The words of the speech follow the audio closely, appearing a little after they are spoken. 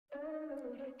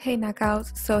Hey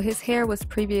knockouts, so his hair was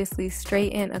previously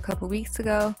straightened a couple weeks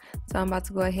ago, so I'm about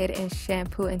to go ahead and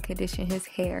shampoo and condition his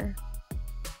hair.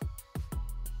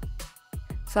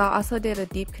 So I also did a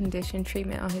deep condition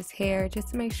treatment on his hair just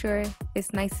to make sure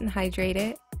it's nice and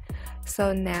hydrated.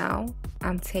 So now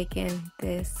I'm taking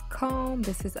this comb.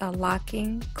 This is a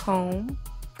locking comb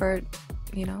for,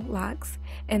 locks,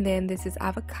 and then this is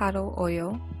avocado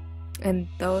oil, and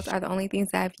those are the only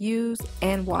things that I've used,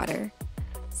 and water.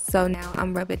 So now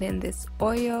I'm rubbing in this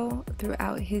oil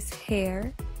throughout his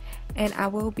hair, and I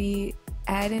will be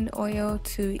adding oil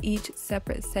to each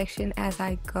separate section as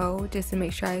I go, just to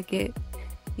make sure I get,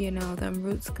 them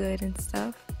roots good and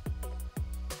stuff.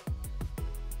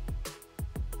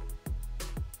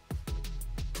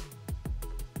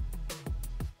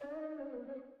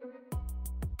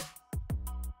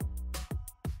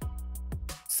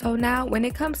 So now when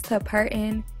it comes to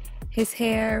parting his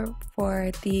hair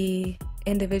for the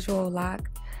individual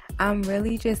lock, I'm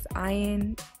really just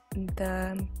eyeing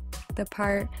the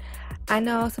part. I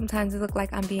know sometimes it looks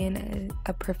like I'm being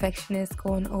a perfectionist,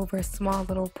 going over small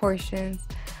little portions.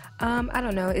 I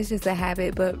don't know, it's just a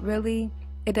habit, but really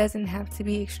it doesn't have to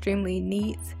be extremely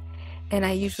neat, and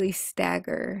I usually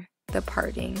stagger the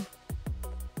parting.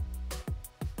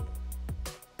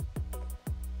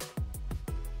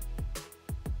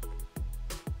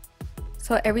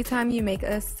 So every time you make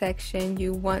a section,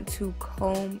 you want to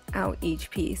comb out each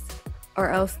piece, or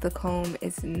else the comb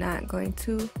is not going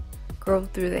to grow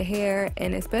through the hair.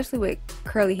 And especially with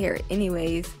curly hair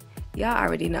anyways, y'all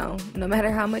already know, no matter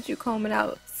how much you comb it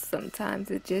out,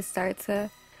 sometimes it just starts to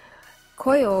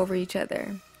coil over each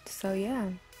other. So yeah.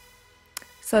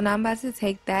 So now I'm about to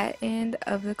take that end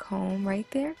of the comb right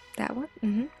there, that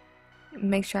one.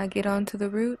 Make sure I get onto the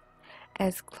root,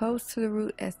 as close to the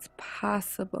root as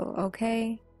possible,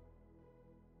 okay?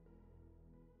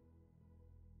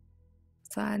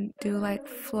 So I do like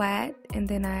flat, and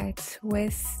then I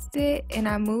twist it, and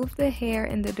I move the hair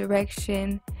in the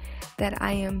direction that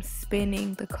I am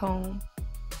spinning the comb,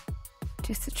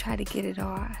 just to try to get it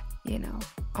all,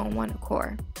 on one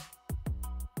accord.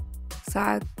 So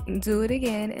I do it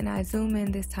again, and I zoom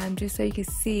in this time just so you can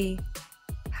see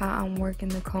how I'm working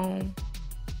the comb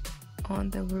on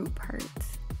the root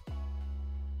parts.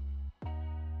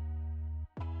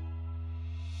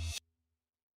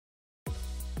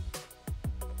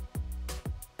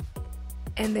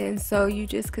 And then so you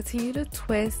just continue to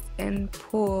twist and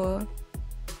pull.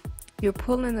 You're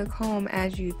pulling the comb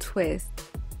as you twist.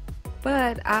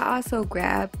 But I also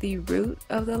grab the root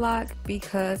of the lock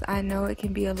because I know it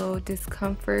can be a little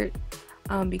discomfort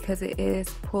because it is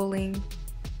pulling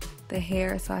the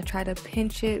hair. So I try to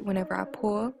pinch it whenever I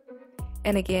pull.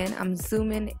 And again, I'm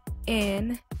zooming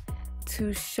in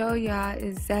to show y'all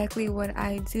exactly what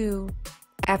I do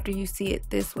after you see it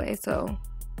this way. So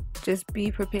just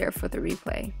be prepared for the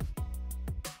replay.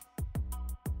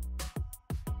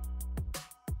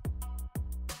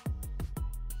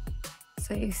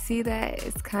 So you see that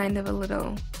it's kind of a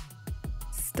little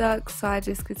stuck, so I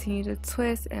just continue to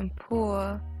twist and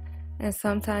pull, and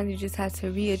sometimes you just have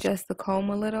to readjust the comb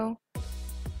a little,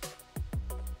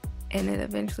 and it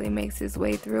eventually makes its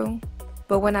way through.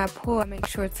 But when I pull, I make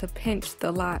sure to pinch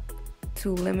the lock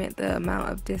to limit the amount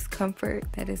of discomfort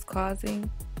that it's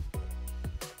causing.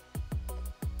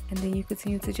 And then you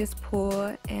continue to just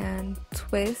pull and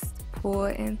twist, pull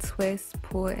and twist,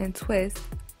 pull and twist.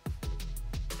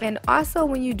 And also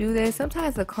when you do this,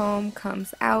 sometimes the comb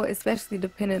comes out, especially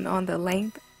depending on the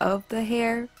length of the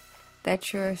hair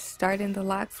that you're starting the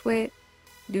locks with.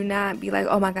 Do not be like,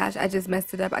 oh my gosh, I just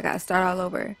messed it up, I gotta start all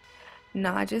over.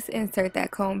 No, just insert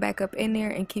that comb back up in there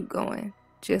and keep going,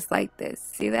 just like this.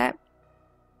 See that?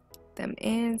 Them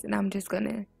ends, and I'm just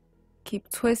gonna keep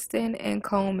twisting and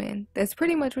combing. That's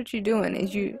pretty much what you're doing,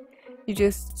 is you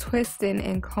just twisting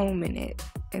and combing it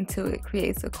until it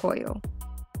creates a coil.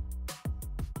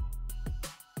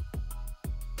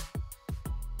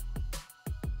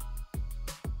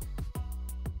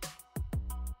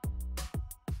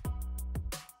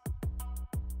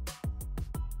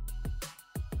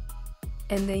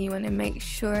 And then you want to make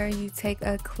sure you take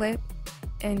a clip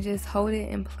and just hold it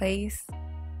in place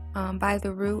by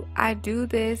the root. I do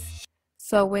this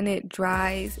so when it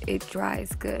dries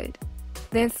good.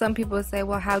 Then some people say,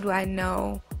 well, how do I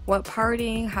know what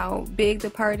parting, how big the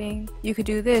parting? You could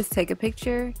do this, take a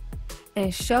picture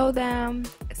and show them,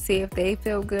 see if they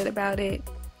feel good about it.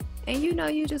 And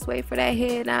you just wait for that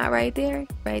head knot right there,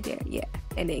 yeah,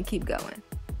 and then keep going.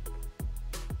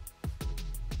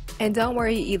 And don't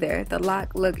worry either, the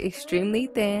lock look extremely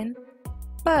thin,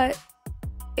 but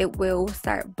it will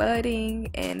start budding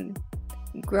and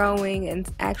growing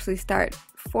and actually start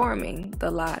forming the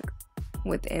lock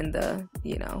within the,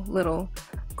 you know, little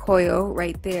coil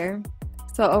right there.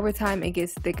 So over time it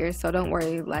gets thicker, so don't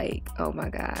worry like, oh my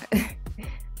god.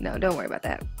 No, don't worry about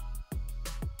that.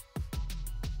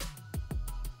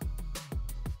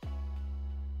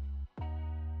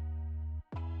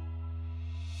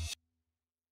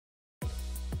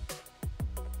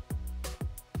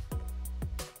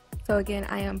 So again,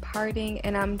 I am parting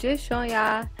and I'm just showing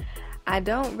y'all, I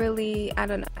don't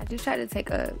know, I just try to take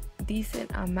a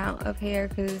decent amount of hair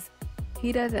because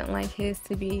he doesn't like his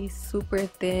to be super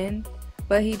thin,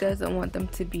 but he doesn't want them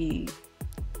to be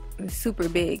super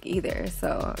big either,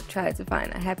 so try to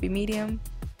find a happy medium.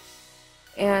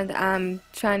 And I'm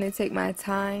trying to take my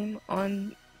time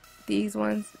on these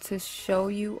ones to show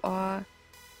you all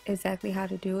exactly how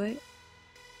to do it,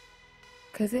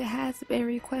 because it has been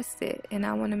requested and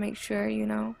I want to make sure, you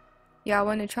know, y'all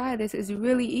want to try this. It's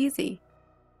really easy.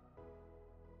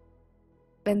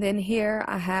 And then here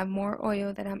I have more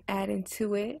oil that I'm adding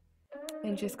to it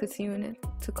and just continuing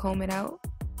to comb it out.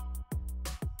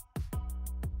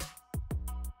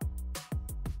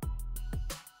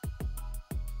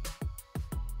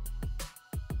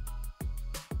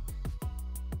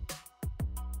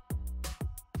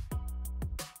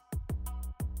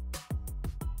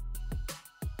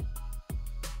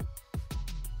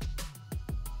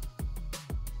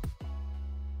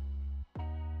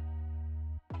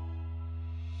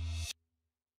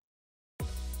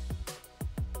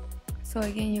 So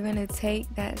again, you're going to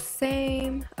take that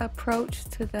same approach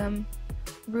to them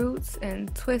roots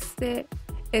and twist it.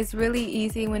 It's really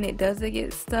easy when it doesn't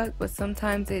get stuck, but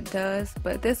sometimes it does.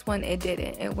 But this one, it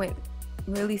didn't. It went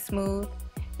really smooth.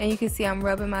 And you can see I'm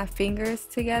rubbing my fingers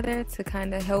together to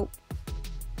kind of help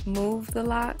move the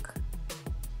lock.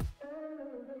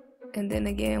 And then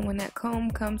again, when that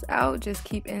comb comes out, just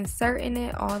keep inserting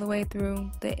it all the way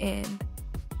through the end.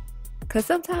 Because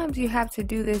sometimes you have to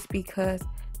do this because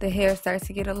the hair starts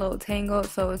to get a little tangled,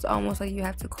 so it's almost like you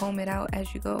have to comb it out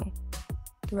as you go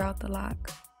throughout the lock.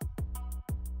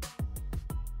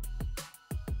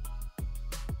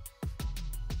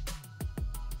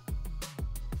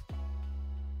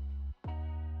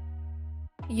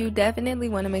 You definitely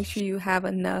want to make sure you have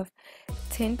enough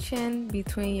tension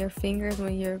between your fingers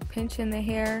when you're pinching the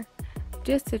hair,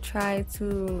 just to try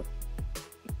to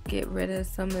get rid of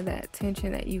some of that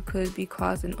tension that you could be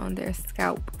causing on their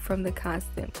scalp from the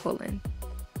constant pulling.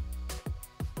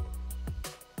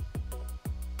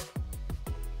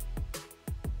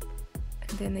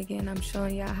 And then again, I'm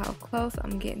showing y'all how close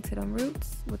I'm getting to them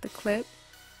roots with the clip.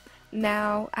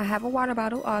 Now I have a water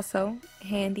bottle also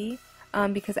handy,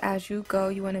 because as you go,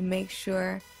 you want to make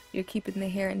sure you're keeping the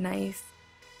hair nice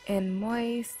and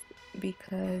moist,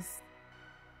 because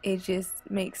it just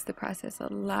makes the process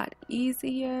a lot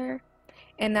easier.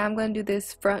 And now I'm going to do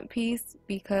this front piece,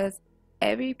 because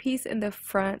every piece in the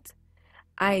front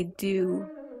I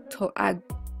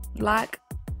lock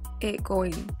it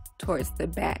going towards the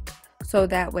back, so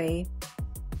that way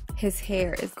his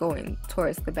hair is going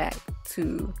towards the back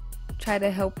to try to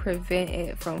help prevent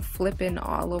it from flipping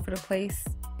all over the place,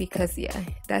 because yeah,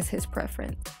 that's his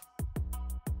preference.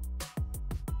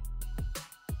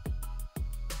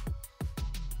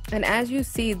 And as you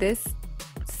see, this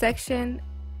section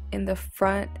in the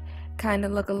front kind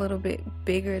of look a little bit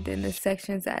bigger than the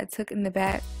sections that I took in the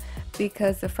back,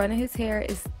 because the front of his hair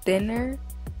is thinner.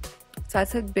 So I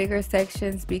took bigger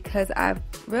sections because I've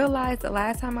realized the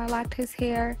last time I locked his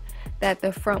hair that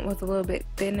the front was a little bit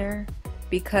thinner,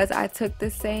 because I took the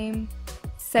same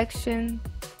section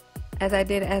as I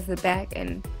did as the back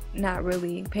and not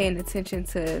really paying attention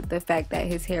to the fact that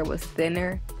his hair was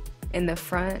thinner in the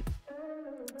front.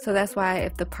 So that's why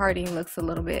if the parting looks a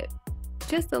little bit,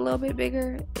 just a little bit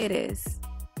bigger, it is.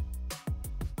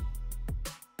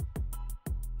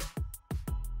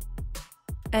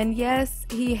 And yes,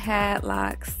 he had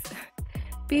locks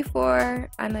before.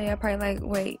 I know y'all probably like,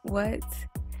 wait, what?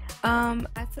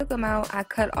 I took them out. I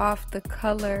cut off the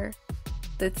color,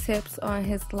 the tips on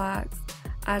his locks.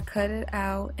 I cut it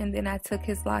out, and then I took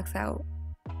his locks out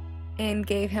and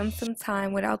gave him some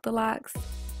time without the locks.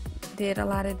 Did a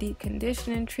lot of deep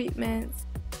conditioning treatments,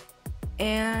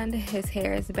 and his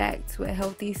hair is back to a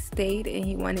healthy state, and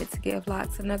he wanted to give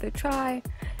locks another try,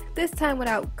 this time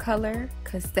without color,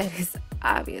 because that is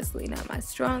obviously not my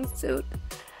strong suit.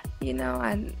 You know,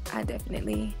 I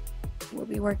definitely will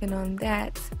be working on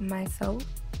that myself.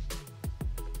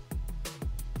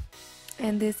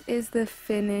 And this is the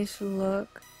finished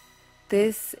look.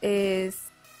 This is,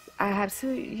 I have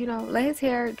to, you know, let his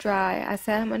hair dry. I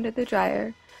set him under the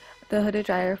dryer, the hooded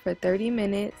dryer, for 30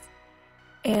 minutes,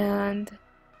 and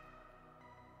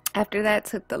After that,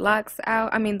 took the locks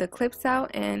out, the clips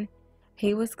out, and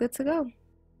he was good to go.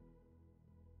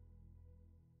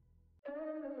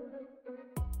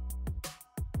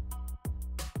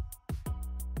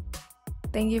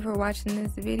 Thank you for watching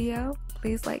this video.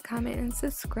 Please like, comment, and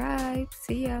subscribe.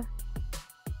 See ya.